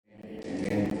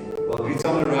Well, greet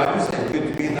someone around you, say,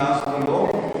 good to be in the house of the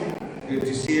Lord. Good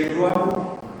to see everyone.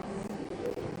 I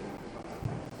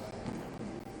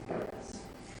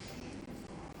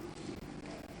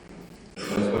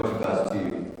just want you guys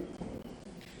to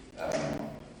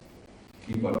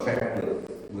keep on track with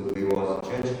where we was at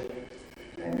church.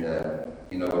 And,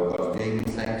 what God's doing and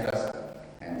saying to us.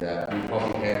 And we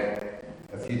probably have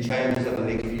a few changes over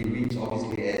the next few weeks,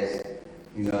 obviously, as,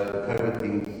 the COVID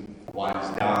thing winds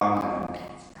down and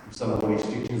some of the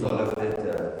restrictions are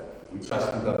lifted. We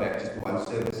trust we'll go back just to one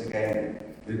service again.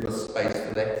 We've got space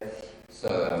for that.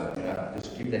 So,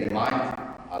 just keep that in mind.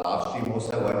 Our live stream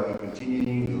also won't be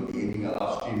continuing. We'll be ending our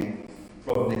live streaming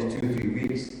from the next 2 or 3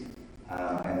 weeks.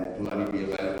 And it will only be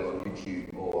available on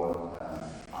YouTube or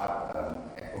Apple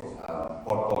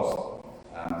podcast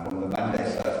from the Monday.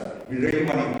 So we really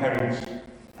want to encourage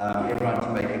everyone to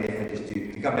make an effort just to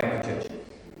come back to church.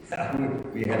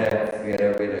 We had a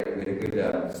good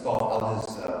staff elders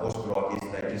post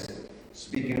yesterday, just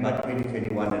speaking about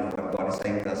 2021 and what God is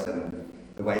saying to us and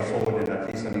the way forward. And at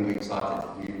least something we're excited.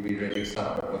 We're really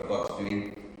excited about what God's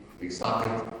doing. We're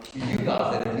excited to you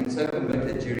guys that have been so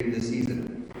committed during the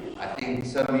season. I think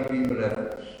so many people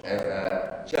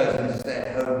have chosen to stay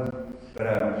at home, but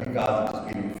you guys have just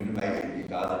been amazing. You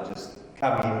guys have just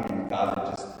come in and you guys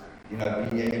have just, been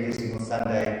here every single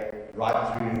Sunday,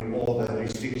 right through all the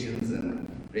restrictions and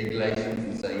regulations.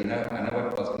 And so, I know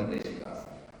what God's going to bless you guys.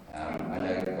 I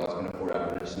know God's going to pour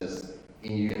out richness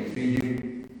in you and through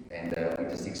you, and we're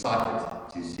just excited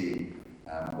to see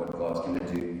what God's going to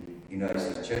do,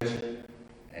 as a church,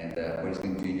 and what He's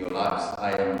going to do in your lives.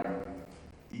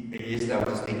 Yesterday I was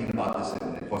just thinking about this,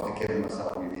 and Pastor Kevin and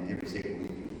myself, we meet every second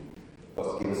week.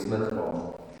 Pastor Kevin Smith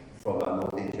from our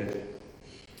North End Church.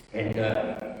 And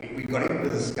we got into the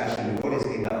discussion. We always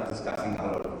end up discussing a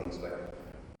lot of things, but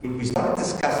we started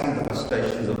discussing the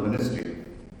frustrations of ministry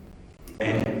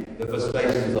and the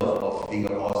frustrations of being a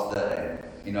pastor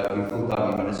and, being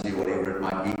full-time in ministry, whatever it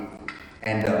might be.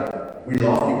 And we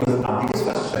laughed because our biggest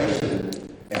frustration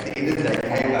at the end of the day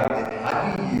came out that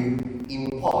how do you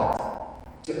impart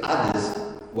to others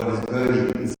what is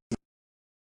burning inside.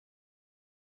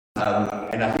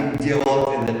 And I think Gerald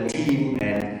and the team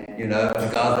and, the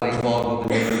guys that are involved with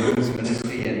the men and women's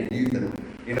ministry and youth and,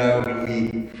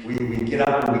 we get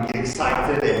up and we get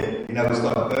excited and, we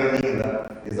start burning and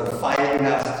there's a fire in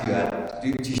us to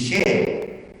share.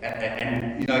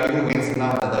 And even Wednesday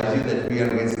night, for those of you that we on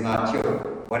Wednesday night,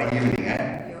 what an evening,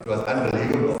 It was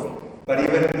unbelievable. But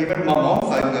even my mom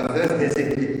phoned me on Thursday and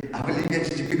said, I believe you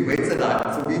should do Wednesday night.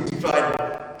 So we tried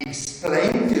to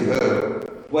explain to her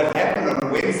what happened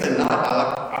on Wednesday night. I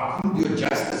couldn't do it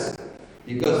justice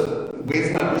because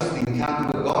Wednesday night was the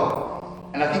encounter with God.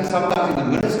 And I think sometimes in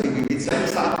the ministry we get so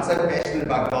excited, so passionate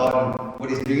about God and what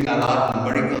He's doing in our life and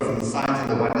the miracles and the signs and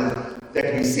the wonders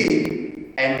that we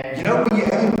see. And when you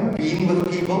haven't been with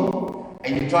people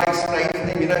and you try to explain to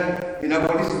them,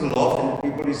 what is the law? And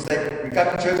people who say, we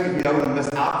come to church and we don't want to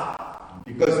miss out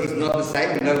because it's not the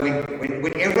same.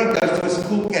 When everyone goes to a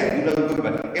school camp,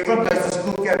 everyone goes to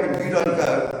school camp and you don't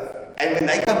go. And when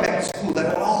they come back to school, they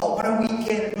go, oh, what a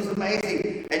weekend, it was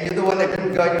amazing. And you're the one that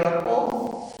didn't go, and you're like,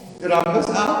 oh, did I miss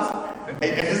out? And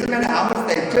it doesn't matter how much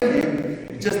they tell you,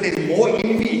 it's just there's more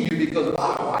envy in you because,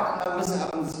 wow, why did I miss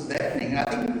out when this is happening? And I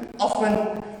think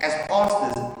often as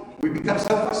pastors, we become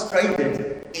so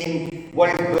frustrated in what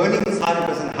is burning inside of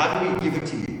us and how do we give it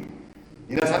to you?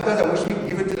 Sometimes I wish we could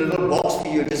give it to the little box for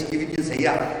you and just give it to you and say,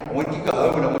 yeah, I want you to go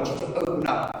home and I want you to open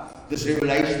up this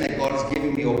revelation that God has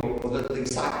given me or the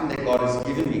excitement that God has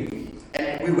given me.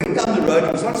 And we went down the road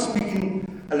and we started speaking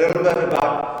a little bit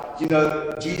about,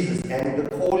 Jesus and the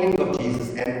calling of Jesus.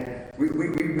 And we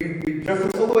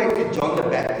drifted all the way to John the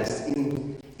Baptist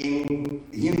in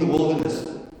the wilderness.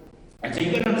 And so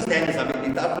you can understand this. I've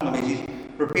been titled my message,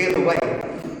 Prepare the Way.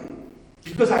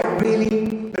 Because I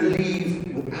really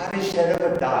believe, without a shadow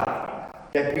of a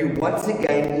doubt, that we're once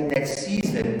again in that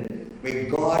season where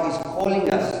God is calling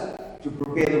us to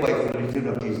prepare the way for the return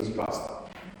of Jesus Christ.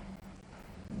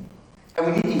 And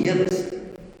we need to hear this.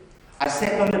 I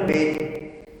sat on the bed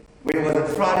when it was a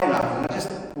Friday night and I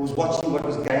just was watching what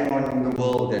was going on in the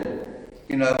world and,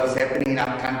 what's happening in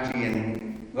our country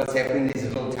and what's happening in these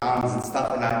little towns and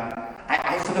stuff. And I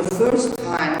for the first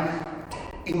time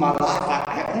in my life,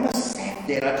 I almost sat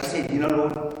there and I just said,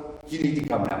 Lord, you need to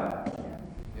come now.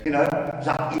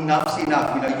 Like enough's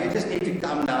enough. You just need to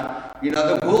come now.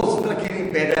 The world's not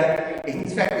getting better. In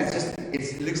fact,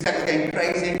 it looks like it's going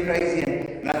crazy and crazy.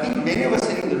 And I think many of us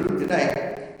sitting in the room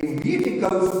today, if we had to go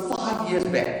 5 years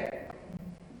back,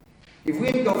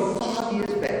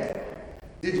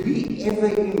 did we ever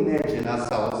imagine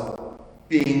ourselves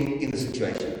being in the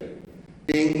situation?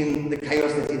 being in the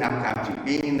chaos that's in our country,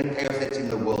 being in the chaos that's in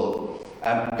the world,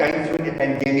 going through a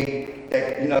pandemic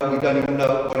that, we don't even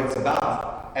know what it's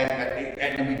about.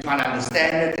 And we're trying to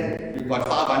understand it, and we've got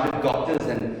 500 doctors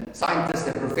and scientists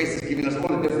and professors giving us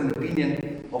all a different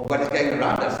opinion of what is going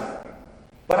around us.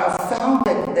 But I found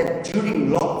that during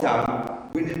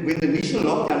lockdown, when the initial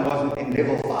lockdown was in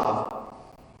level 5,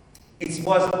 it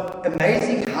was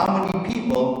amazing how many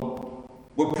people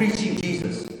were preaching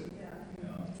Jesus.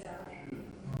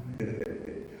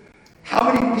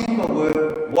 How many people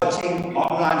were watching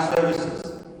online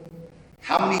services?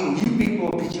 How many new people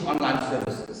were preaching online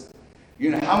services?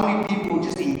 How many people were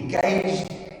just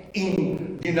engaged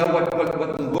in, what the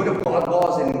Word of God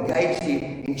was, and engaged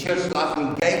in church life,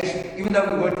 engaged, even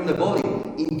though we weren't in the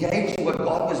building, engaged in what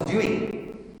God was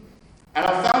doing. And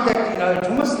I found that, it's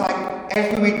almost like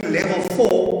as we went to level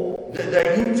 4,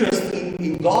 the interest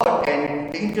in God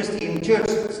and the interest in church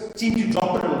seemed to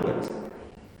drop a little bit.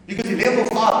 Because in level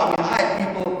 5,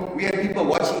 we had people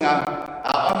watching our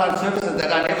online services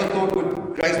that I never thought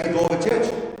would grace the door of a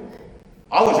church.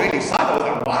 I was really excited. I was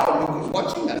like, wow, look who's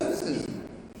watching us.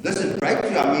 This is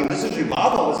breakthrough. This is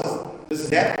revival. This is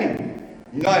happening.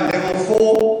 In level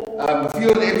 4, a few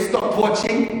of them stopped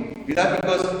watching,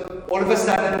 because all of a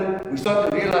sudden we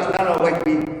started to realize, no, wait,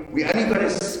 we only got a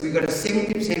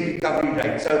 70% recovery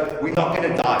rate, so we're not going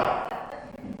to die.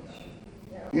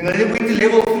 Then we went to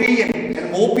level 3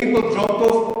 and more people dropped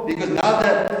off because now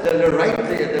the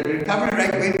recovery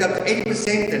rate went up to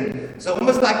 80%, and so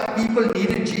almost like people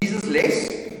needed Jesus less.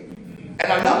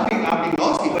 And I'm being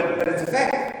nasty, but it's a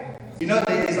fact.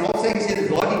 There's an old saying that says,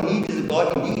 God in need is a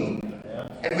God in need.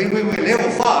 And when we were level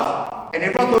 5, and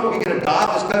everyone thought we're going to die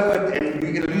of this COVID and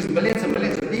we're going to lose millions and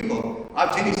millions of people. I'm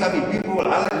telling you something, people will,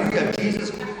 hallelujah,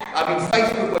 Jesus.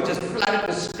 Facebook was just flooded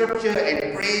with scripture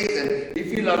and prayers, and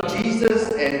if you love Jesus,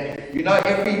 and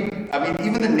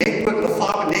even the network, the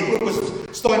fiber network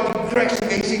was starting to crash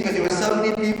eventually because there were so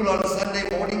many people on a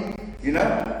Sunday morning.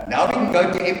 Now we can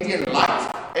go to Empty and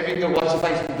Light and we can watch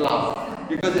Facebook Live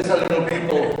because there's so little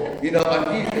people, on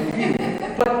view.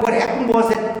 But what happened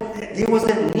was that there was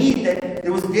a need, that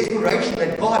there was a desperation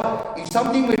that God, if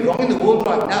something went wrong in the world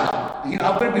right now,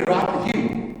 I'm going to be right with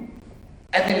you.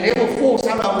 And then level 4,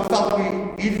 somehow we felt we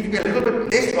needed to be a little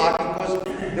bit less right because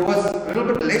there was a little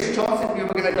bit less chance that we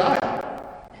were going to die.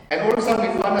 And all of a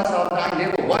sudden we found ourselves dying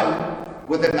level 1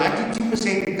 with a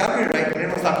 92% recovery rate,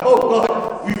 and it was like, oh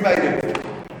God, we've made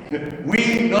it.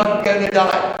 We're not going to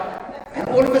die. And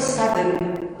all of a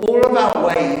sudden, all of our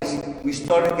ways, we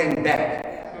started getting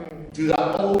back to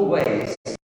our old ways.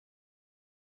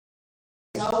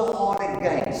 So hard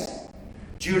against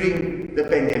during the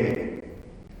pandemic.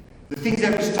 The things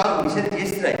that we struggled, we said it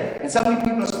yesterday, and some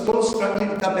people are still struggling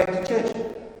to come back to church.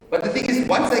 But the thing is,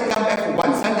 once they come back for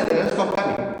one Sunday, they don't stop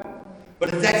coming. But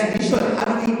it's that initial, how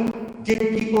do we get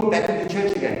people back to the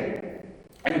church again?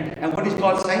 And what is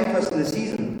God saying to us in the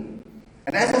season?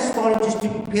 And as I started just to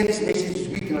prepare this message this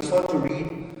week, and I started to read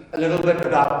a little bit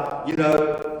about,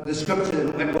 the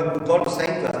scriptures and what God was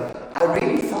saying to us, I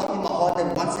really felt in my heart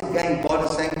that once again God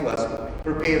is saying to us,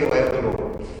 prepare the way of the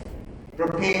Lord.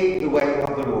 Prepare the way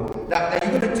of the Lord. Now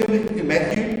you're going to turn to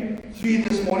Matthew 3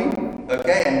 this morning,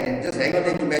 okay? And just hang on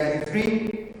there to Matthew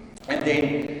 3. And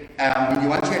then, when you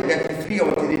want to read Matthew 3, I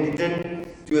want you to turn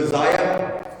to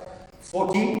Isaiah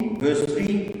 40, verse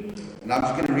 3. And I'm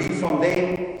just going to read from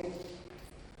there.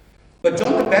 But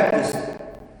John the Baptist,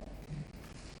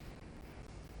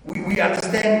 we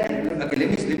understand. Okay,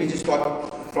 let me just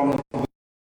start from the.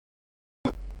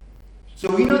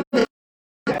 So we know that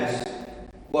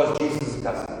was Jesus'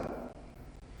 cousin.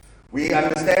 We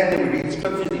understand and we read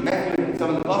scriptures in Matthew and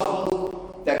some of the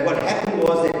Gospels that what happened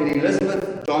was that when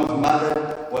Elizabeth, John's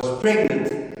mother, was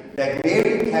pregnant, that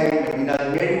Mary came, and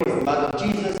Mary was the mother of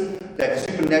Jesus, that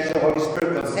supernatural Holy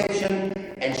Spirit conception,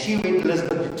 and she went to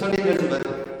Elizabeth to tell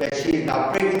Elizabeth that she is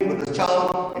now pregnant with a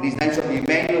child, and his name shall be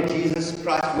Emmanuel, Jesus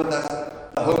Christ with us,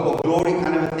 the hope of glory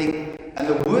kind of a thing. And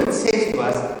the word says to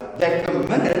us that the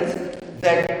minute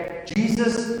that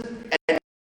Jesus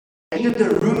entered the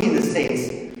room, in the sense,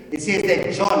 it says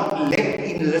that John leapt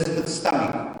in Elizabeth's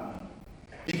stomach.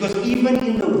 Because even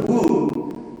in the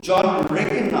womb, John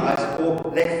recognized,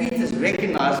 or that fetus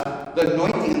recognized, the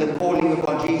anointing and the calling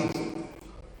upon Jesus.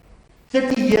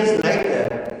 30 years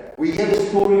later, we hear the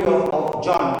story of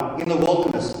John in the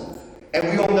wilderness. And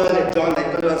we all know that John, they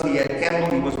told us he had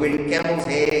camel, he was wearing camel's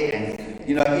hair and,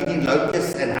 eating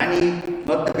locusts and honey,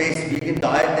 not the best vegan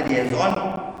diet that he has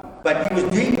on. But he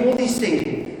was doing all these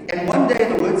things. And one day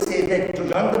the word said that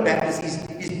John the Baptist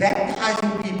is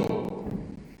baptizing people.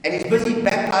 And he's busy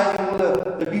baptizing all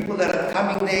the people that are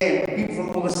coming there, and people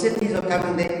from all the cities are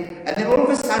coming there. And then all of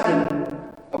a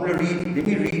sudden, let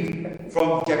me read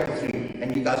from chapter 3,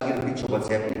 and you guys get a picture of what's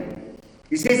happening.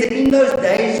 He says that in those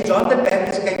days, John the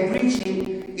Baptist came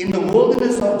preaching in the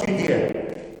wilderness of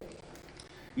Judea.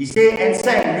 He said, and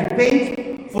saying,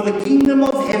 repent, for the kingdom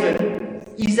of heaven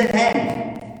is at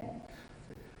hand.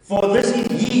 For this is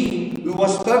he who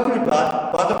was spoken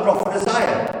about by the prophet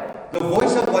Isaiah, the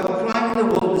voice of one crying in the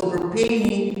wilderness, prepare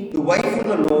ye the way for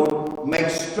the Lord, make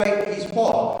straight his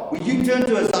path. Will you turn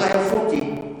to Isaiah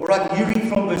 40? All right, you read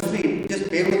from verse 3. Just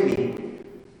bear with me.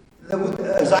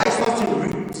 Isaiah starts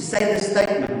to say this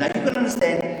statement. Now you can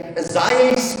understand,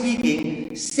 Isaiah is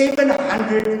speaking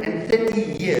 730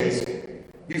 years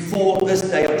before this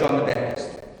day of John the Baptist.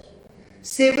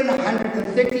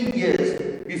 730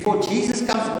 years before Jesus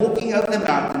comes walking over the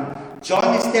mountain.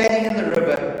 John is standing in the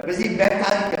river, busy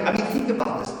baptizing. I mean, think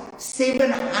about this.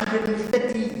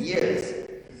 730 years.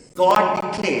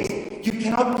 God declares, you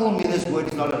cannot tell me this word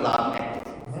is not alive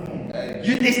and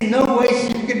active. There's no way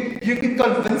you can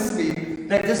convince me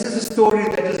that this is a story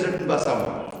that is written by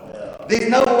someone. There's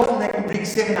no author that can bring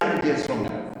 700 years from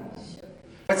now.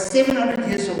 But 700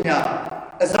 years from now,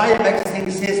 Isaiah makes a thing.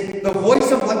 He says, the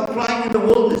voice of one crying in the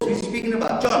wilderness. He's speaking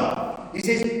about John. He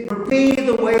says, prepare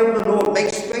the way of the Lord, make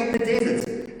straight the deserts,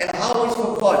 and highways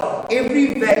for God.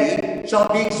 Every valley shall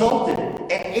be exalted,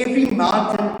 and every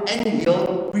mountain and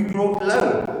hill be brought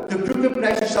low. The crooked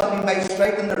places shall be made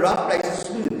straight, and the rough places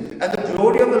smooth. And the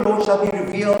glory of the Lord shall be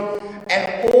revealed,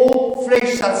 and all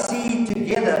flesh shall see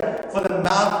together, for the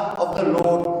mouth of the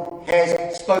Lord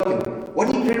has spoken. What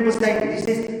an incredible statement. He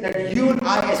says that you and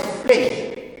I as flesh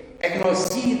are going to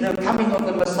see the coming of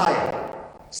the Messiah.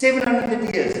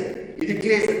 750 years. He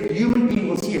declares that the human being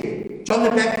will see it. John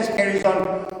the Baptist carries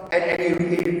on and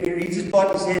he reads his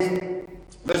part. He says,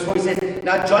 verse 4, he says,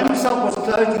 now John himself was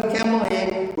clothed in camel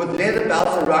hair with leather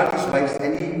belts around his waist,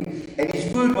 and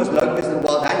his food was locusts and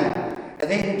wild honey. And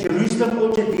then Jerusalem,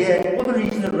 all Judea, and all the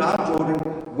region around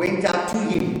Jordan went out to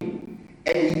him.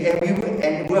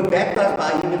 And were baptized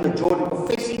by him in the Jordan,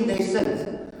 confessing their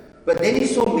sins. But then he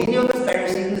saw many of the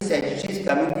Pharisees and the Sadducees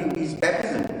coming to his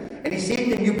baptism. And he said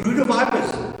to them, you brood of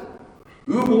vipers,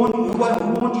 who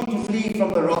warned you to flee from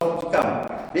the wrath to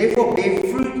come? Therefore bear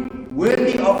fruit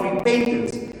worthy of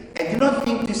repentance. And do not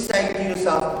think to say to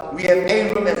yourself, we have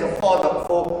Abram as a father.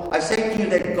 For I say to you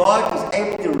that God is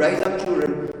able to raise up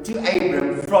children to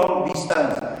Abram from these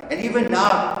stones. And even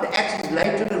now the axe is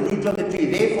laid to the root of the tree.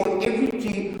 Therefore every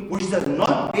tree which does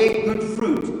not bear good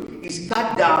fruit is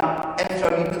cut down and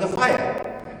thrown into the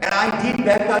fire. And I did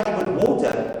baptize you with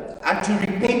water unto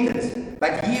repentance.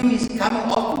 But he who is coming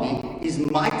after me is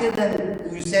mightier than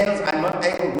whose sandals I am not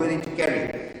able worthy to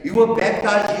carry. He will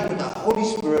baptize you with the Holy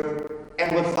Spirit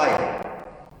and with fire.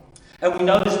 And we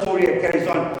know the story that carries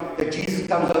on, that Jesus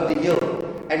comes over the hill,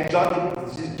 and John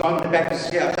the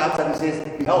Baptist shouts out and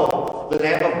says, behold, the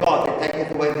Lamb of God that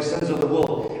taketh away the sins of the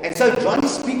world. And so John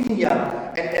is speaking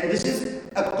here, and this is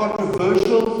a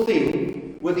controversial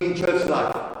thing within church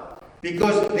life,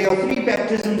 because there are three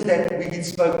baptisms that we get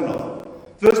spoken of.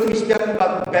 First, we spoke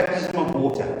about the baptism of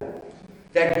water,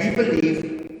 that we believe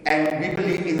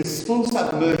in the full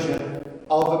submersion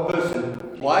of a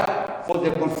person. Why? For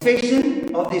the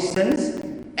confession of their sins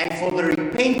and for the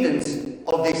repentance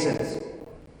of their sins.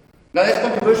 Now that's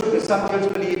controversial, because some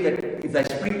churches believe that if they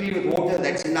sprinkle you with water,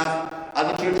 that's enough.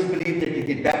 Other churches believe that you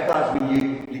get baptized when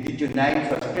you get your name,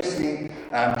 so it's christening.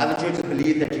 Other churches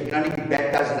believe that you can only be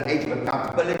baptized at the age of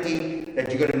accountability, that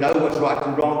you've got to know what's right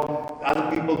and wrong. Other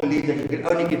people believe that you can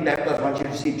only get baptized once you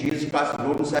receive Jesus Christ, the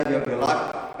Lord and Savior of your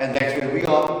life, and that's where we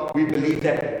are. We believe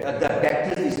that that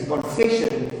baptism is a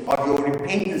confession of your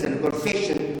repentance and a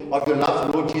confession of your love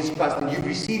for the Lord Jesus Christ, and you've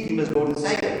received Him as Lord and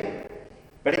Savior.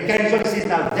 But it carries on, he says,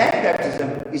 now that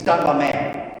baptism is done by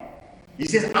man. He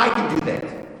says, I can do that.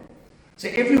 So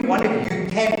every one of you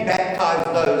can baptize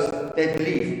those that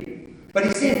believe. But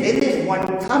he says, then there's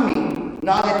one coming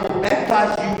now that will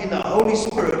baptize you in the Holy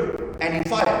Spirit and in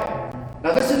fire.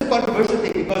 Now this is a controversial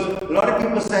thing, because a lot of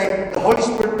people say the Holy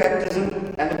Spirit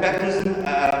baptism and the baptism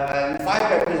and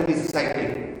fire baptism is the same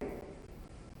thing.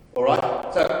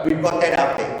 Alright? So we've got that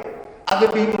out there.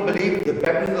 Other people believe the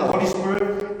baptism of the Holy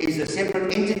Spirit is a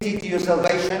separate entity to your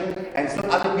salvation, and some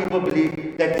other people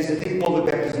believe that there's a thing called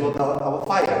the baptism of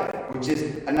fire, which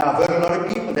is, and now I've heard a lot of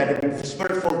people that have been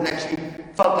spirit-filled and actually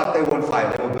felt like they were on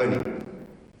fire, they were burning.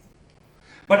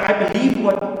 But I believe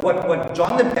what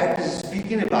John the Baptist is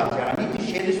speaking about here, I need to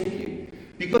share this with you,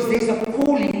 because there's a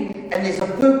calling and there's a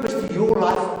purpose to your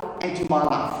life and to my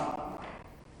life.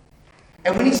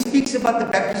 And when he speaks about the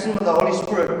baptism of the Holy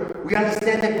Spirit, we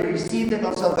understand that we receive that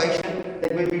on salvation,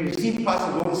 that when we receive Christ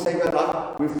as Lord and Savior of our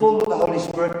life, we're filled with the Holy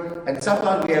Spirit, and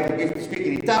sometimes we have the gift of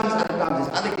speaking in tongues, other times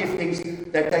there's other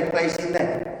giftings that take place in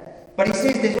that. But he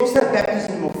says there's also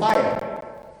baptism of fire.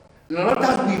 And a lot of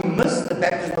times we miss the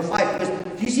baptism of fire,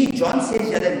 because you see, John says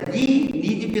here that we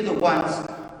need to be the ones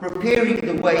preparing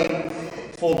the way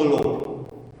for the Lord.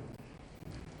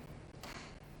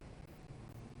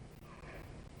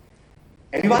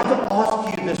 And if I could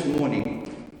ask you this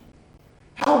morning,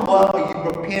 how well are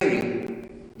you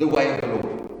preparing the way of the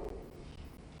Lord?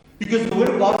 Because the Word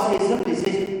of God says simply, it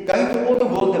says, go into all the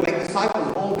world and make disciples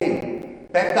of all men,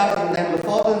 baptized in the name of the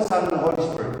Father, and the Son, and the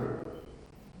Holy Spirit.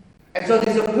 And so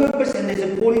there's a purpose and there's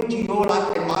a calling to your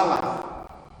life and my life.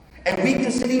 And we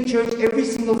can sit in church every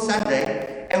single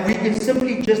Sunday and we can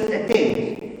simply just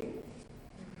attend.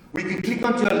 We can click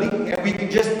onto a link and we can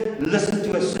just listen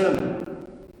to a sermon.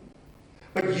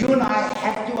 But you and I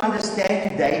have to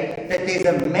understand today that there's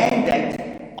a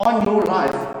mandate on your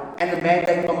life and a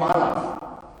mandate on my life.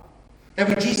 That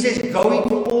when Jesus says, go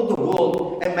into all the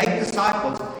world and make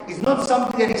disciples, it's not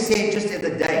something that he said just the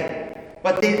other day.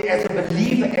 But then as a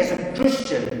believer, as a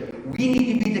Christian, we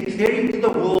need to be declaring to the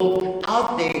world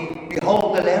out there,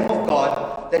 behold the Lamb of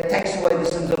God that takes away the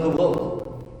sins of the world.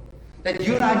 That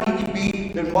you and I need to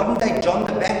be the modern day John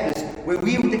the Baptist, where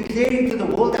we are declaring to the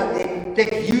world out there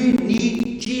that you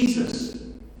need Jesus.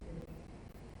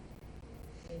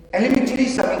 And let me tell you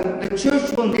something, the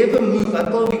church will never move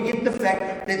until we get the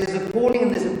fact that there's a calling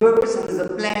and there's a purpose and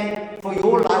there's a plan for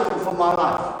your life and for my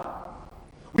life.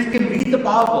 We can read the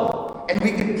Bible and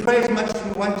we can pray as much as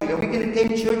we want to and we can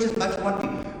attend church as much as we want to.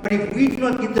 But if we do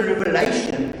not get the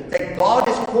revelation that God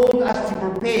has called us to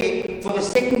prepare for the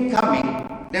second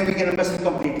coming, then we're going to miss it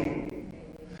completely.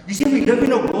 You see, we live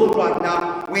in a world right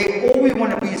now where all we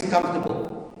want to be is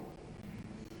comfortable.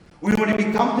 We want to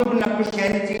be comfortable in our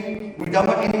Christianity. We don't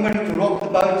want anybody to rock the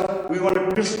boat. We want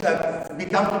to be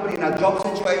comfortable in our job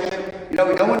situation. We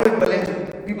don't want to be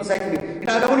millennials. People say to me,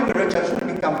 I don't want to be rich, I just want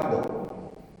to be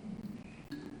comfortable.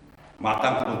 My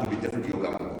comfortable to be different to your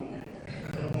comfortable.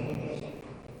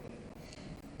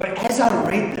 But as I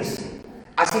read this,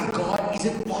 I said, God, is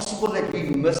it possible that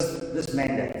we've missed this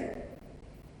mandate?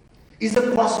 Is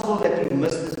it possible that we've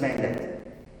missed this mandate?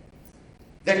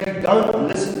 That we don't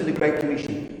listen to the Great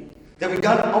Commission? That we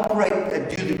don't operate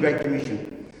and do the Great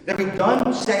Commission? That we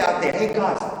don't say out there, hey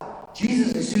guys,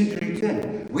 Jesus is soon to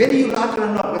return. Whether you like it or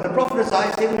not, when the prophet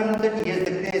Isaiah 730 years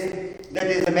declares that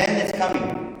there's a man that's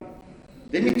coming,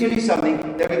 let me tell you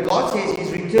something, that when God says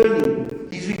he's returning,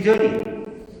 he's returning.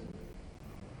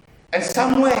 And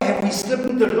somewhere have we slipped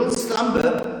into a little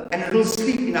slumber and a little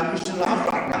sleep in our Christian life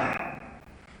right now.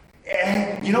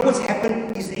 And you know what's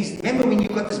happened is remember when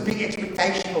you've got this big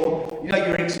expectation, or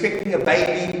you're expecting a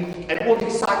baby and all the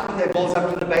excitement that builds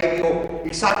up to the baby, or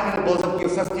excitement that builds up to your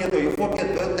 50th or your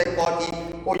 40th birthday party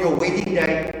or your wedding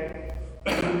day.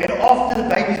 And after the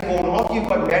baby's born, after you've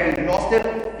got married, and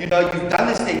after you've done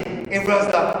this thing,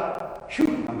 everyone's like,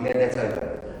 phew, I'm glad that's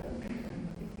over.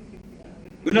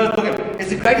 It's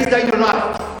the greatest day in your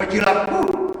life, but you're like,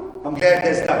 whoo, I'm glad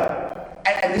that's done.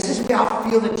 And this is where I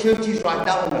feel the church is right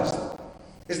now almost.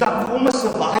 It's like we've almost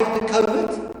survived the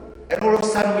COVID, and all of a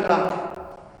sudden we're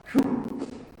like, phew,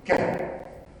 okay,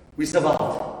 we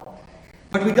survived.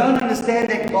 But we don't understand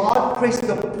that God pressed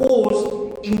the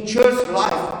pause in church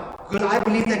life, because I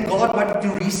believe that God wanted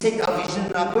to reset our vision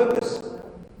and our purpose.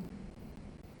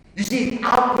 You see,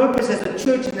 our purpose as a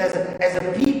church and as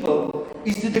a people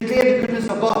is to declare the goodness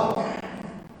of God.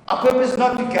 Our purpose is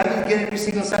not to gather together every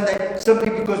single Sunday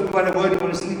simply because we want to work, we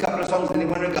want to sing a couple of songs, and then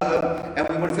we want to go home and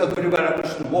we want to feel good about our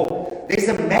Christian walk. There's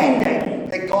a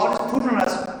mandate that God has put on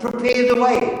us, prepare the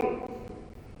way.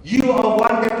 You are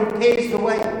one that prepares the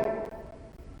way.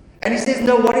 And he says,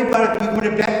 don't worry about it, we're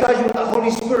going to baptize you with the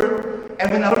Holy Spirit,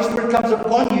 and when the Holy Spirit comes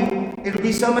upon you, it'll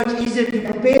be so much easier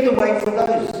to prepare the way for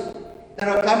those that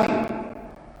are coming.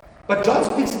 But John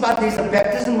speaks about there's a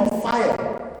baptism of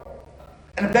fire.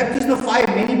 And a baptism of fire,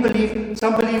 many believe,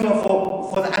 some believe are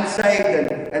for the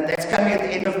unsaved, and that's coming at the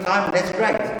end of time, and that's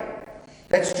great.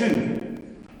 That's true.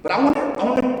 But I want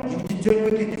you to turn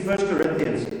quickly to 1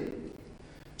 Corinthians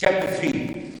chapter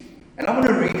 3. And I want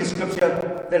to read a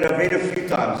scripture that I've read a few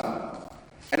times.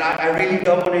 And I really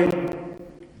don't want to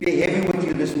be heavy with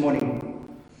you this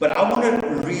morning. But I want to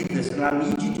read this, and I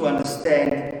need you to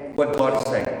understand what God is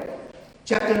saying.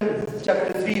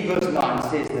 Chapter 3 verse 9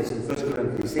 says this in 1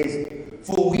 Corinthians. It says,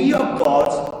 for we are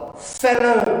God's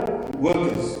fellow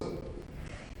workers.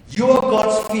 You are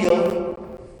God's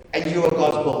field and you are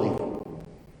God's building.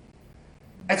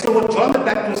 And so what John the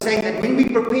Baptist was saying, that when we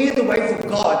prepare the way for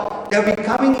God, They'll be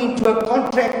coming into a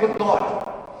contract with God.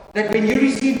 That when you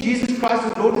receive Jesus Christ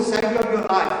as Lord and Savior of your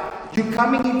life, you're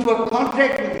coming into a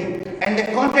contract with Him, and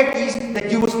the contract is that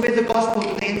you will spread the gospel to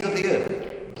the ends of the earth.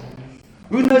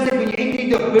 Who knows that when you enter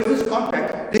into a business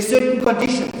contract, there's certain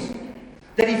conditions.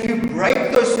 That if you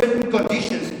break those certain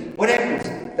conditions, what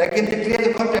happens? They can declare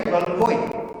the contract null and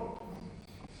void.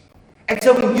 And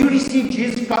so when you receive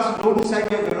Jesus Christ as Lord and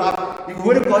Savior of your life, the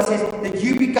Word of God says that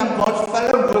you become God's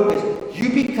fellow workers. You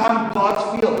become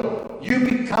God's field. You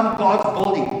become God's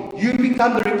building. You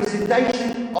become the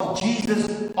representation of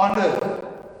Jesus on earth.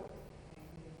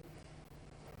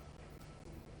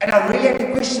 And I really have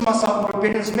to question myself in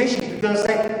preparing this message, because I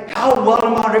say, how well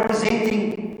am I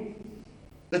representing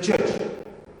the church?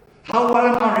 How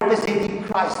well am I representing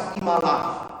Christ in my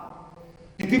life?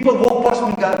 Do people walk past me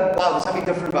and go, wow, there's something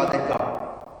different about that guy?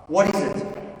 What is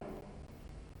it?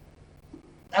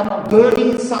 Am I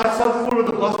burning inside so full of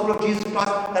the gospel of Jesus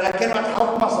Christ that I cannot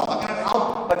help myself? I cannot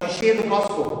help but to share the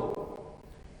gospel.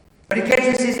 But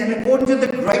occasionally says, and according to the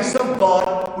grace of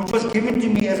God, which was given to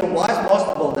me as a wise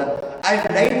master builder, I've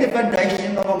laid the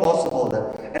foundation of a master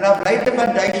builder. And I've laid the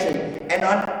foundation,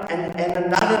 and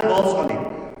another builds on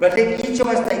it. But let each of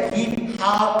us take heed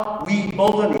how we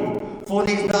build on it. For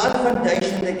there is no other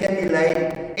foundation that can be laid,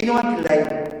 anyone can lay,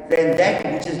 than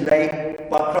that which is laid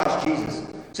by Christ Jesus.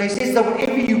 So he says that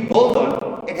whatever you build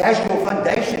on, it has your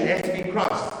foundation, it has to be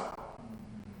Christ.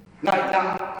 Now,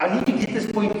 I need to get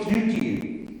this point through to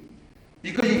you.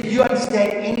 Because if you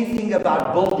understand anything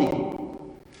about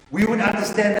building, we would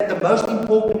understand that the most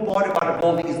important part about a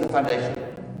building is the foundation.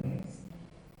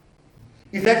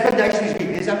 If that foundation is weak,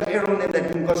 there's some error in them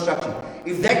that do construction.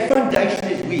 If that foundation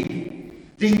is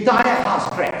weak, the entire house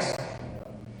cracks.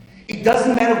 It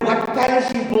doesn't matter what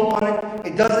palace you build on it.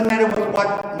 It doesn't matter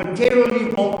what material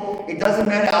you build. It doesn't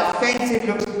matter how fancy it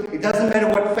looks. It doesn't matter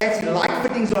what fancy light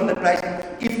fittings on the place.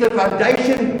 If the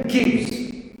foundation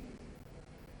gives,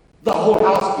 the whole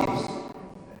house gives.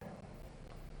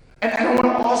 And I want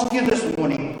to ask you this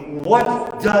morning,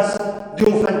 what does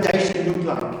your foundation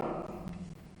look like?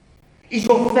 Is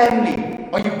your family,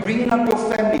 are you bringing up your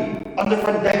family on the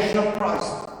foundation of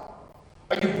Christ?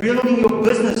 Are you building your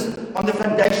business on the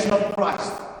foundation of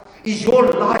Christ? Is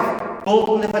your life built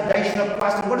on the foundation of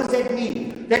Christ? And what does that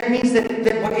mean? That means that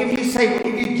whatever you say,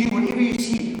 whatever you do, whatever you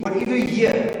see, whatever you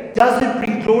hear, doesn't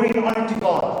bring glory and honor to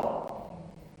God.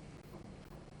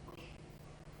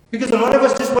 Because a lot of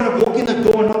us just want to walk in the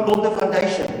door and not build the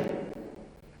foundation.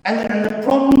 And the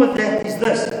problem with that is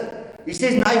this. He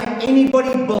says, now if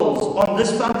anybody builds on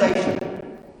this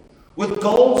foundation with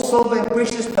gold, silver, and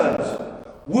precious stones,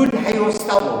 wood, hay, or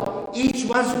stubble, each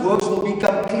one's works will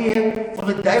become clear, for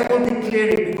the day will declare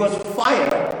it, because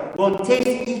fire will test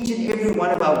each and every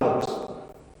one of our works.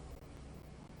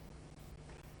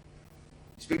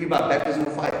 Speaking about baptism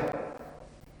of fire,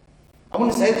 I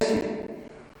want to say this to you,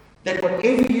 that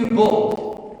whatever you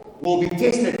build will be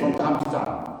tested from time to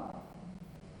time.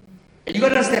 And you've got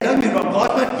to understand, don't be wrong,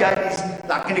 God's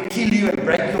not going to kill you and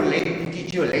break your leg to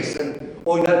teach you a lesson,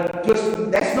 or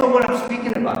that's not what I'm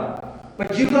speaking about.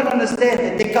 But you've got to understand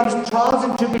that there comes trials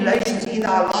and tribulations in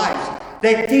our lives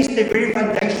that test the very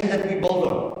foundation that we build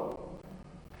on.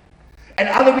 And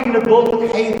either we're going to build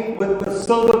with hay, with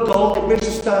silver, gold, and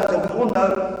precious stones, and we all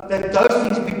know that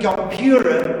those things become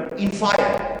purer in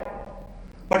fire.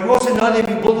 But we also know that if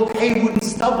we build with hay, wood, and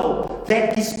stubble,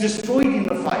 that is destroyed in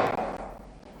the fire.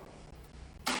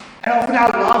 And often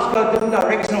our lives go a different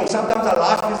direction, or sometimes our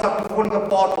lives ends up falling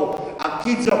apart, or our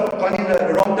kids have gone in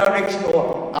the wrong direction,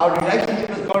 or our relationship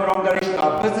has gone in the wrong direction,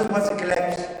 our business wants to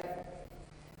collapse.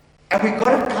 And we've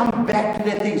got to come back to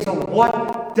that thing. So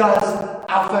what does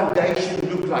our foundation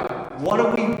look like? What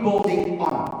are we building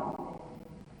on?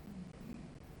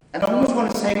 And I almost want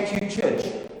to say to you, church,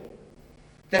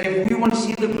 that if we want to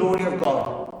see the glory of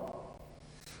God,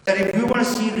 that if we want to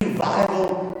see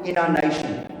revival in our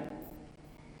nation,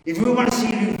 if we want to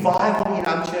see revival in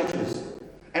our churches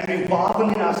and revival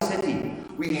in our city,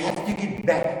 we have to get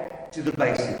back to the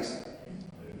basics.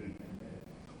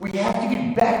 We have to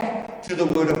get back to the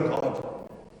Word of God.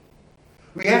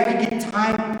 We have to get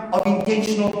time of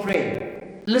intentional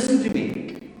prayer. Listen to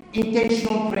me.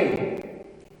 Intentional prayer.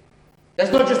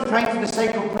 That's not just praying for the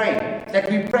sake of praying. That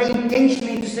we pray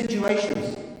intentionally into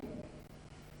situations.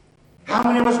 How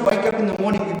many of us wake up in the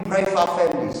morning and we pray for our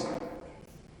families?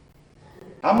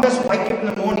 How many of us wake up in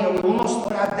the morning and we will not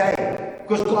start our day?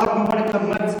 Because God, we want to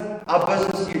commit our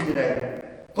business to you today.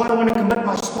 God, I want to commit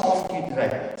my staff to you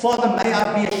today. Father, may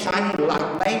I be a shining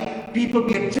light. May people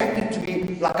be attracted to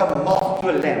me like a moth to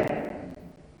a lamp.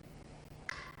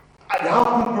 And help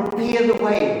me prepare the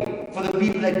way for the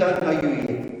people that don't know you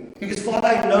yet. Because, Father,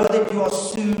 I know that you are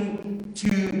soon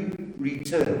to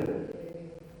return.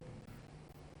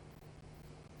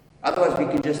 Otherwise, we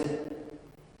can just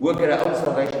work at our own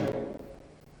salvation.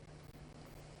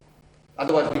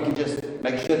 Otherwise, we can just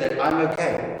make sure that I'm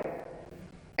okay.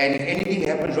 And if anything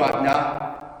happens right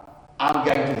now, I'm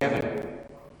going to heaven.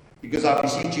 Because I've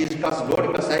received Jesus Christ as Lord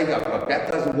and my Savior. I've got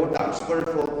baptized in water. I'm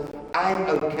spirit-filled. I'm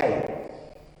okay.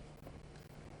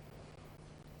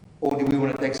 Or do we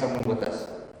want to take someone with us?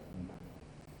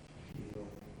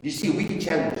 You see, we get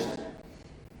challenged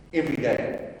every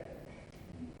day.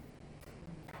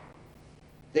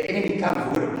 The enemy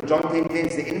comes, John 10:10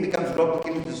 says, the enemy comes to rob, to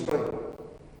kill, and destroy.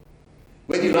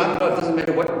 Whether you like it or not, it doesn't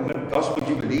matter what gospel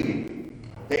you believe in.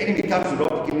 The enemy comes to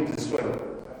rob, to kill, and to destroy.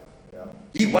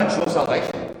 He wants your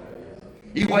salvation.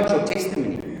 He wants your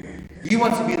testimony. He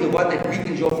wants to be the one that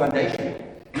weakens your foundation.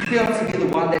 He wants to be the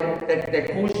one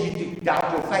that causes you to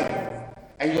doubt your faith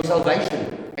and your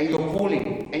salvation and your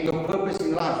calling and your purpose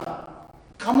in life.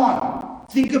 Come on,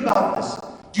 think about this.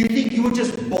 Do you think you were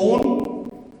just born?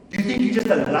 Do you think you're just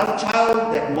a love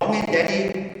child that mom and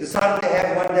daddy decided to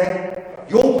have one day?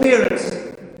 Your parents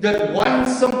did one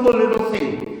simple little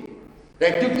thing.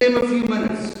 They took them a few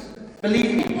minutes.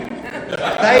 Believe me,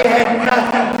 they had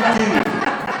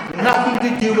nothing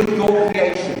to do with your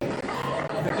creation.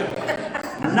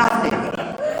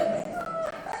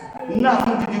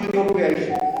 Nothing to do with your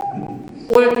creation.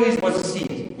 All it is was a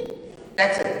seed.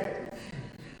 That's it.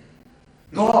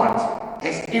 God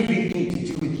has everything to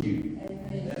do with you.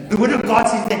 The Word of God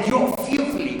says that you are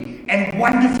fearfully and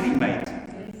wonderfully made.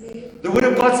 The Word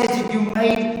of God says that you're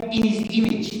made in His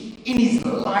image, in His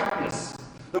likeness.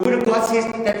 The Word of God says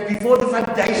that before the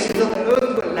foundations of the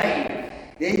earth were laid,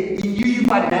 He knew you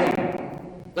by name.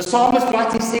 The psalmist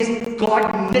writes, he says,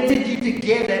 God knitted you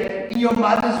together in your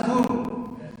mother's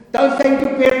womb. Don't thank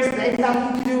your parents, they have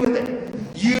nothing to do with it.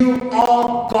 You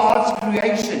are God's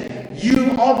creation.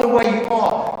 You are the way you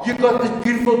are. You've got this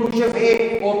beautiful bush of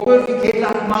hair or perfect hair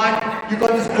like mine. You've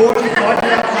got this gorgeous body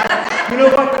like mine. You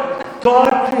know what?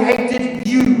 God created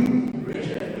you.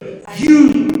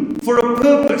 You for a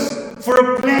purpose, for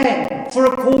a plan, for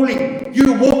a calling.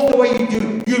 You walk the way you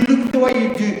do. You look the way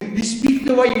you do. You speak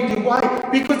the way you do. Why?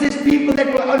 Because there's people that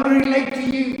will only relate to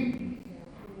you.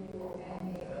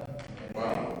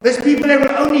 There's people that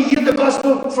will only hear the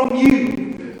gospel from you.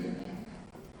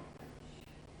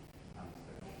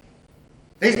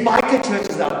 There's biker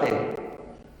churches out there.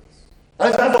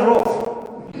 Those guys are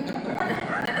off.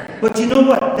 But you know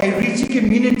what? They reach a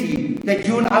community that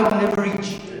you and I will never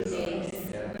reach.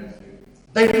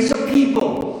 They reach a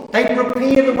people. They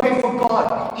prepare the way for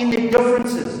God in their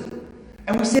differences.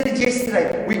 And we said it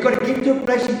yesterday. We've got to get to a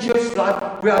place in church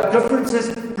life where our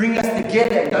differences bring us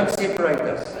together and don't separate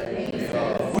us.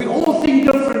 We all think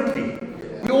differently.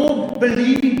 We all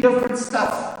believe in different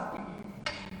stuff.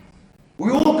 We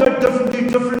all go do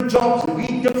different jobs, and we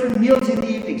eat different meals in the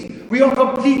evenings. We are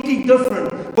completely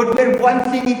different, but we have one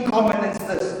thing in common, it's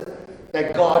this,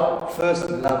 that God first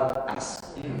loved us.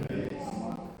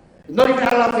 Not even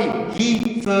I love Him,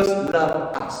 He first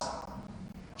loved us.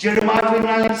 Jeremiah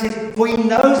 29 says, for He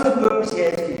knows the purpose He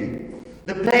has for you,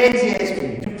 the plans He has for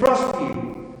you, to prosper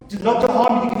you, to not to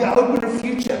harm you, to give you a hope and a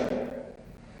future.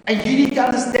 And you need to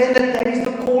understand that that is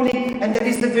the calling and that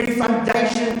is the very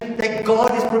foundation that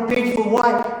God has prepared you for.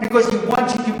 Why? Because He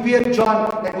wants you to be a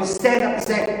John that will stand up and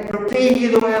say, prepare ye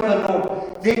the way of the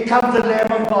Lord. There comes the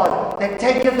Lamb of God that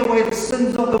taketh away the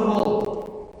sins of the world.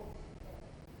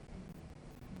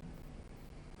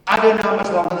 I don't know how much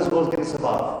longer this world is going to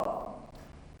survive.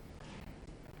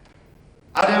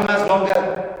 I don't know how much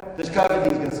longer this COVID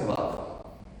thing is going to survive.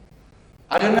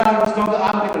 I don't know how much longer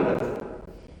I'm going to live.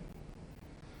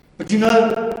 But you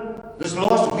know, this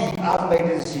last week I've made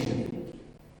a decision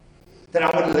that I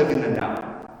want to live in the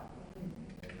now.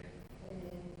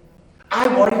 I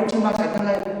worry too much. I don't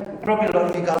know, probably a lot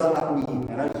of you guys are like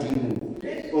me. I know Dean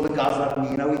and all the guys are like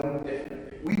me. You know,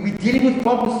 we're dealing with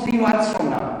problems 3 months from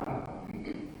now.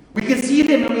 We can see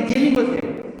them and we're dealing with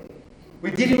them.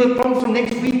 We're dealing with problems from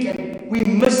next week and we're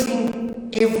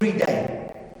missing every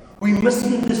day. We're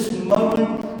missing this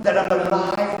moment that I'm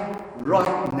alive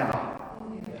right now.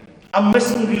 I'm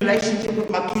missing relationship with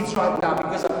my kids right now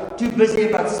because I'm too busy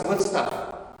with stuff.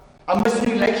 I'm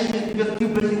missing relationships because I'm too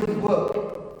busy with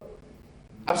work.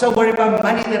 I'm so worried about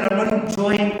money that I'm not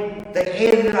enjoying the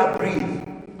air that I breathe.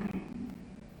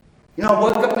 You know, I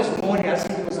woke up this morning, I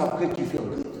said to myself, good, you feel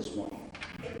good this morning.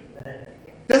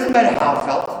 Doesn't matter how I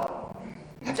felt.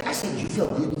 I said, you feel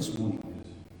good this morning.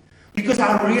 Because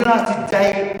I realized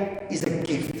today is a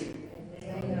gift.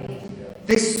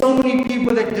 There's so many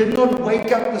people that did not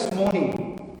wake up this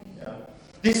morning.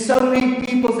 There's so many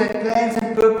people that plans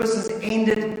and purposes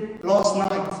ended last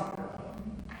night.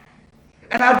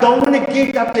 And I don't want to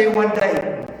get up there one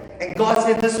day and God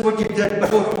said, this is what you did,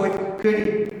 but wait,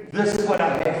 Curry, this is what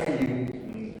I have for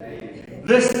you.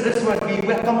 This is what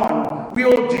come on, we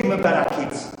all dream about our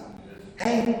kids.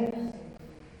 Hey,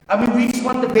 I mean, we just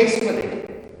want the best for them.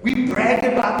 We brag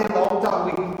about them the whole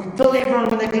time. We tell everyone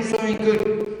when they do something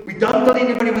good. We don't tell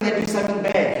anybody when they do something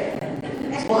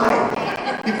bad.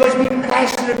 Why? Because we're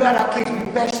passionate about our kids.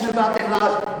 We're passionate about their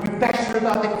lives. We're passionate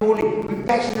about their calling. We're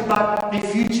passionate about their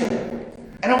future.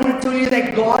 And I want to tell you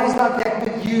that God is like that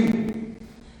with you.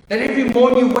 That every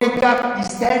morning you wake up, He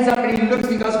stands up and He looks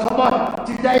and He goes, come on,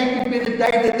 today could be the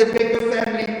day that the Becker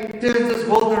family turns this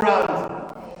world around.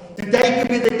 Today could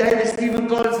be the day that Stephen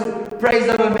Collins prays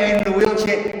over a man in the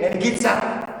wheelchair and he gets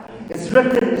up. It's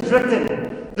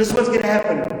written. This is what's going to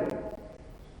happen.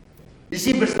 You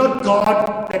see, but it's not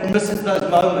God that misses those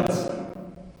moments.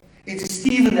 It's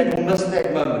Stephen that will miss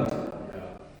that moment.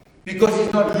 Because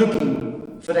he's not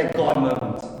looking for that God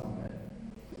moment.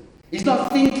 He's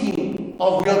not thinking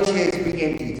of wheelchairs being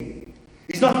emptied.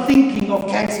 He's not thinking of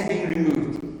cancer being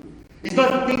removed. He's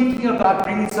not thinking about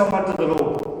bringing someone to the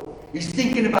Lord. He's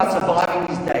thinking about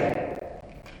surviving his day.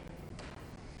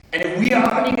 And if we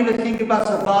are only going to think about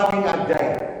surviving our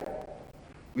day,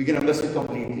 we're going to miss it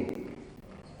completely.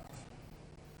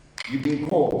 You've been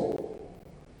called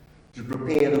to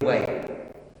prepare the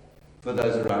way for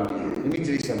those around you. Let me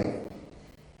tell you something.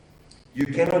 You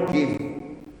cannot give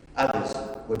others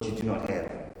what you do not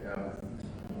have.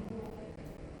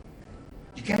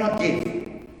 You cannot give.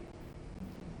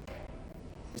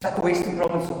 It's like a Western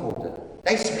Province supporter.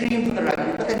 They scream for the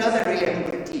rugby, but they know they really haven't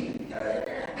got a team.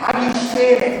 How do you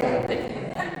share that kind of thing?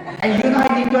 And you and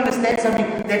I need to understand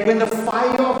something, that when the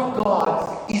fire of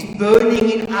God is burning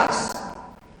in us,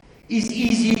 it's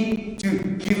easy to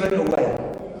give it away.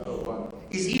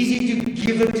 It's easy to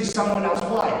give it to someone else.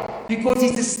 Why? Because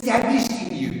it's established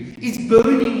in you. It's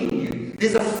burning in you.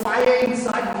 There's a fire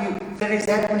inside of you that is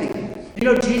happening. You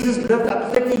know, Jesus lived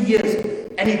up 30 years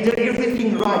and He did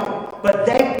everything right. But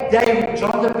that day when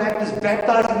John the Baptist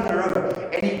baptized in the river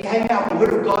and he came out, the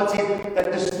Word of God said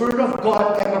that the Spirit of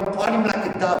God came upon him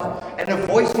like a dove, and a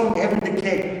voice from heaven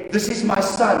declared, this is my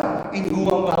Son in whom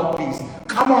I'm well pleased.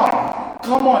 Come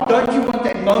on, don't you want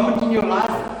that moment in your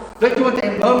life? Don't you want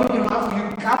that moment in your life where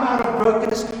you come out of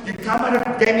brokenness, you come out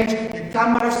of damage, you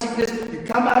come out of sickness, you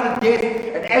come out of death,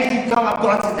 and as you come out,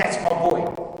 God says, that's my boy.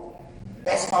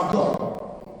 That's my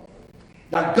girl.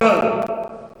 Now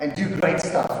go and do great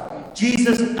stuff.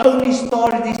 Jesus only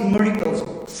started these miracles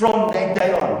from that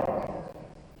day on.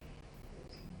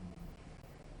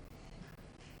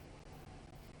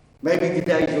 Maybe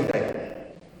today is your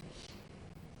day.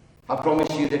 I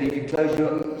promise you that if you close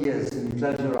your ears and you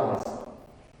close your eyes,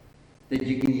 that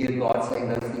you can hear God saying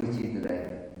those things to you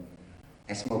today.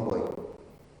 That's my boy.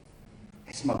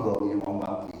 That's my girl. You know, I'm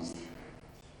well pleased.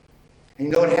 And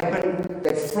you know what happened?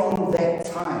 That from that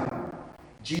time,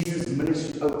 Jesus'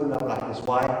 ministry opened up like this.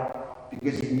 Why?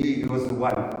 Because He knew He was the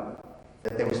one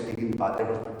that they were speaking about, that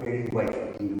was preparing the way for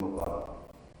the kingdom of God.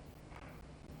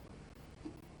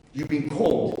 You've been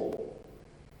called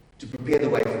to prepare the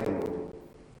way for the Lord.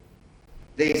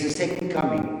 There is a second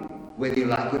coming, whether you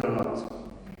like it or not.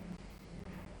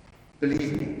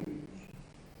 Believe me.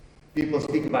 People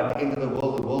speak about the end of the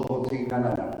World War III.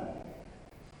 No.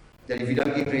 That if you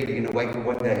don't get ready, you're going to wake up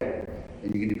one day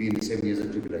and you're going to be in the 7 years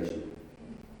of tribulation.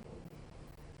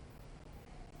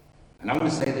 And I'm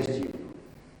going to say this to you.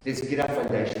 Let's get our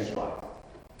foundations right.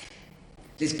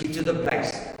 Let's get to the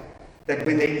place that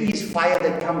when there is fire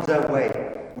that comes our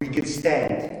way, we can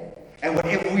stand. And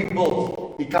whatever we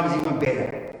build becomes even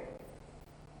better.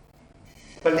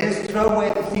 But let's throw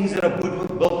away the things that are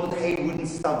built with hay, wood, and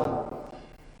stubble.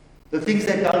 The things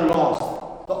that don't last.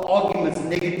 The arguments, the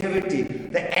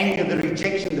negativity, the anger, the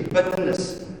rejection, the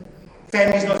bitterness.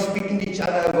 Families not speaking to each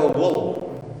other over a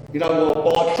wool. You know, or a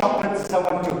bar of chocolate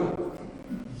someone took.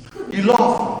 You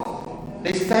laugh.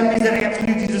 There's families that are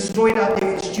absolutely destroyed out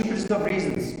there for the stupidest of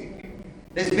reasons.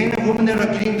 There's men and women that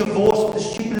are getting divorced for the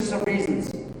stupidest of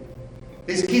reasons.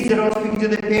 There's kids that aren't speaking to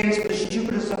their parents for the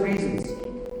stupidest of reasons.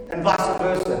 And vice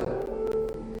versa.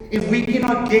 If we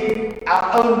cannot get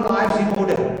our own lives in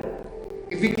order,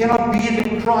 if we cannot be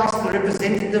the Christ, the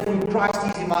representative who Christ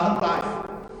is in my own life,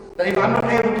 that if I'm not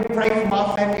able to pray for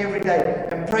my family every day,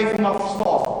 and pray for my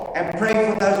staff, and pray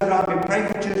for those around me, and pray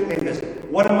for church members,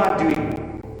 what am I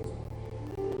doing?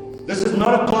 This is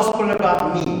not a gospel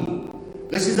about me.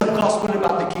 This is a gospel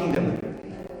about the kingdom.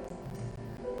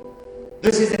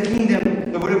 This is a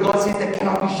kingdom, the Word of God says, that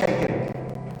cannot be shaken.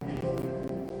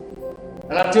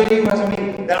 And I tell you what I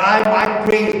mean, that I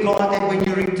pray, God, that when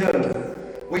you return,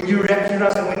 when you rapture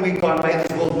us and when we're gone, may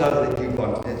this world know that you've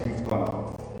gone, that we've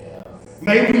gone.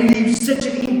 May we leave such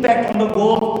an impact on the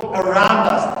world around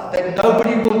us that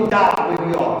nobody will doubt where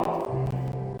we are.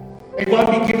 It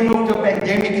won't be given off to a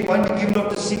pandemic, it won't be given off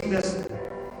to sickness.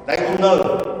 They will know.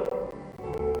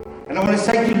 And I want to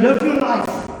say to you, live your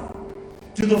life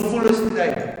to the fullest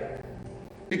today.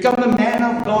 Become the man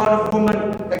of God, of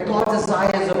woman that God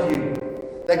desires of you.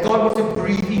 That God wants to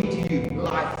breathe into you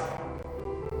life.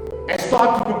 And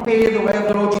start to prepare the way of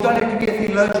the Lord. You don't have to be a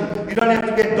theologian. You don't have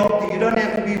to be a doctor. You don't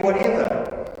have to be whatever.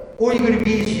 All you're going to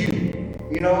be is you.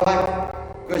 You know why?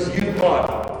 Because you, God,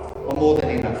 are more than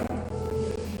enough.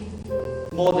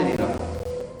 More than enough.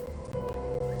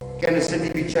 Can the city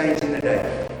be changed in a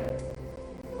day?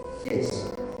 Yes.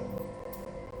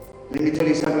 Let me tell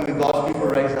you something. When God's people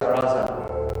raised their eyes up,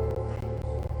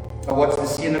 I watched the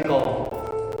Senegal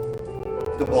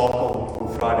debacle on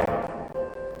Friday.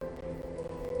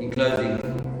 In closing,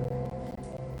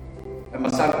 and my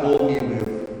son called me and we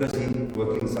were busy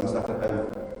working some stuff at home.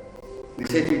 He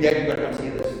said to me, Dad, you've got to come see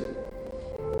this.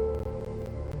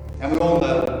 And we all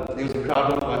know there was a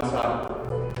crowd on one side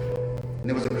and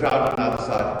there was a crowd on the other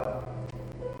side,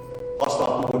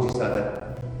 hostile towards each other.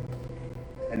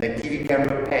 And the TV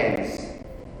camera pans,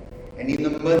 and in the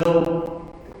middle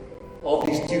of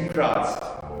these two crowds,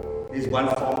 there's one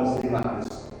farmer sitting like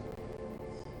this.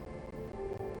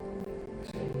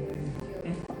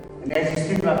 And as he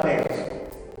stood like that,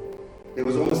 there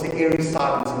was almost an eerie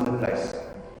silence in the place.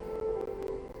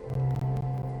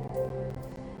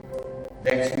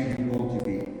 That's who you called to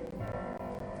be.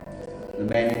 The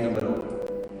man in the middle.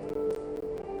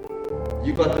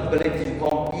 You got the ability to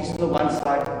calm peace on the one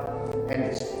side and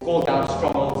call down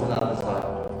strongholds on the other side.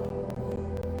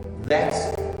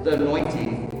 That's the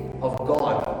anointing of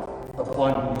God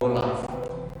upon your life.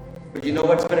 But you know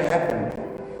what's going to happen?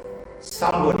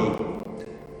 Somebody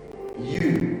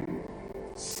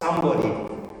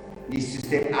needs to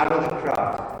step out of the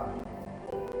crowd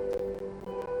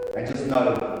and just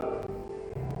know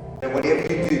that whatever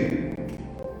you do,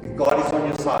 if God is on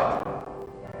your side,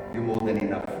 you're more than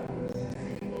enough.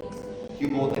 You're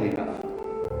more than enough.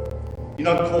 You're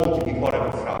not called to be part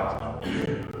of a crowd.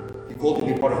 You're called to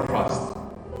be part of Christ.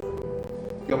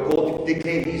 You're called to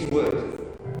declare His word.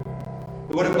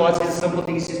 The word of God says a simple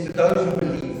thing. He says, to those who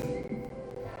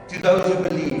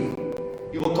believe,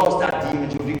 you will cast out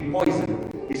demons, you will drink poison.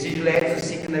 He says, you'll answer the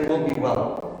sick and they will be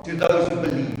well. To those who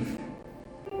believe.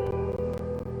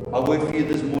 My word for you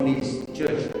this morning is,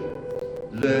 church,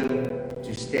 learn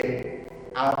to step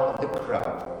out of the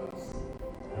crowd.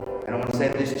 And I want to say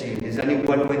this to you, there's only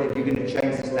one way that you're going to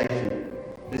change this nation.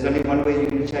 There's only one way you're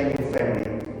going to change your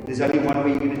family. There's only one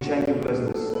way you're going to change your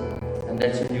business. And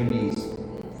that's on your knees.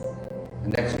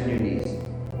 And that's on your knees.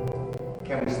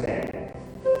 Can we stand?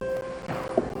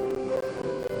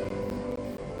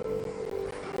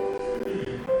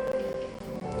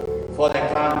 For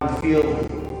that time we feel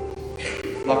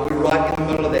like we're right in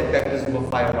the middle of that baptism of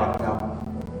fire right now.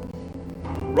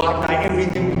 Right now,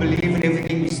 everything we believe and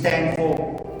everything we stand for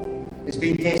is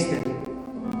being tested.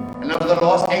 And over the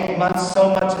last 8 months, so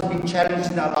much has been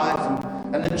challenged in our lives,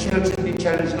 and the church has been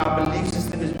challenged, and our belief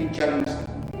system has been challenged.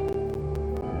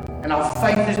 And our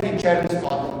faith has been challenged,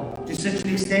 Father, to such an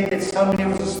extent that so many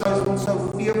of us are still so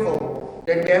fearful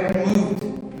that we haven't moved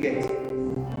yet.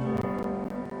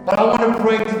 But I want to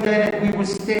pray today that we will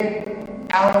step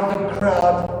out of the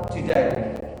crowd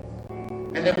today,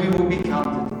 and that we will be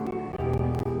counted.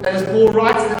 That as Paul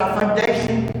writes, that our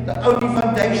foundation, the only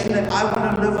foundation that I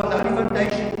want to live on, the only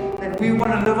foundation that we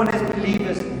want to live on as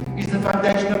believers, is the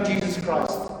foundation of Jesus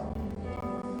Christ.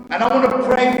 And I want to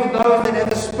pray for those that have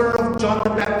the spirit of John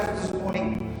the Baptist this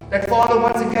morning, that Father,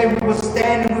 once again we will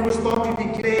stand and we will start to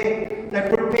declare that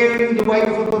preparing the way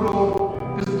for the Lord,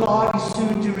 because God is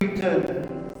soon to return.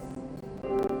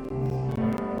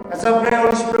 And so I pray,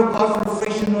 Holy Spirit of God, for a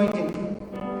fresh anointing.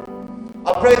 I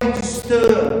pray that you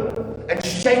stir and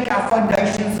shake our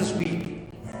foundations this week.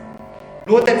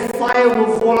 Lord, that fire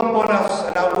will fall upon us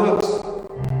and our works.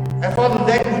 And Father,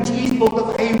 that which is built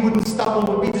of hay, wood and stubble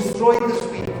will be destroyed this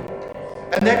week.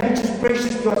 And that which is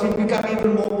precious to us will become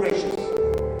even more precious.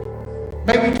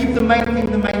 May we keep the main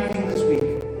thing this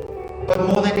week. But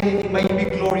more than anything, may you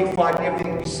be glorified in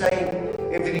everything we say,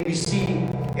 everything we see,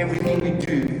 everything we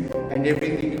do, and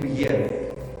everything we hear.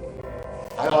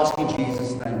 I ask in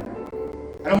Jesus' name.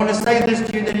 And I want to say this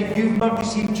to you, that if you've not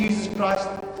received Jesus Christ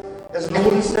as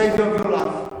Lord and Savior of your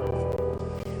life,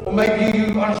 or maybe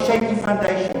you are on shaky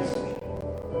foundations,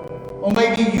 or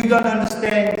maybe you don't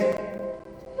understand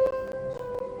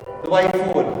the way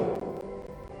forward,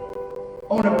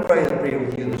 prayer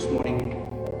with you this morning.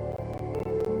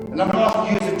 And I'm going to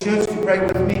ask you as a church to pray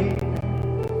with me.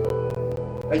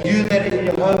 And you that are in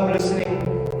your home listening,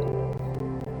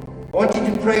 I want you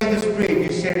to pray this prayer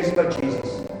if you're serious about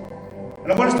Jesus.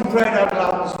 And I want us to pray it out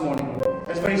loud this morning.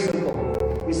 It's very simple.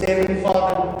 We say, Heavenly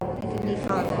Father,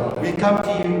 we come to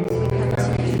you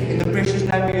in the precious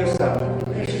name of your Son,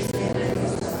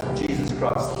 Jesus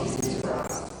Christ.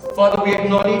 Father, we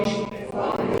acknowledge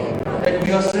that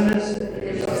we are sinners,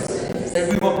 that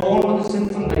we were born with a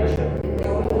sinful nature.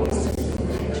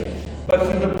 But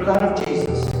through the blood of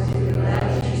Jesus,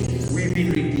 we've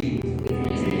been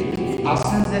redeemed. Our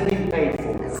sins have been paid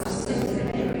for.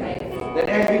 That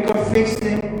as we confess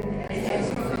them,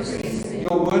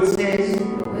 your word says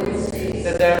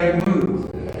that they are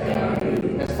removed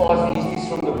as far as the east is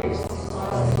from the west.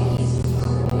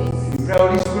 We pray,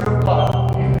 Holy Spirit of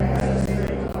God,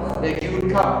 that you would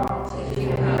come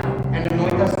and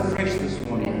anoint us afresh this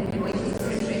morning,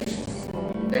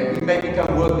 that we may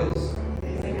become workers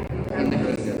in the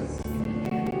kingdom.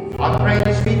 I pray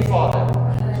this week, Father,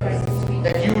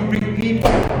 that you would bring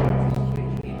people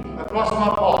across my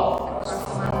path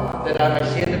that I may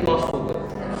share the gospel with.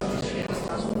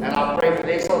 And I pray for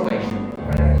their salvation.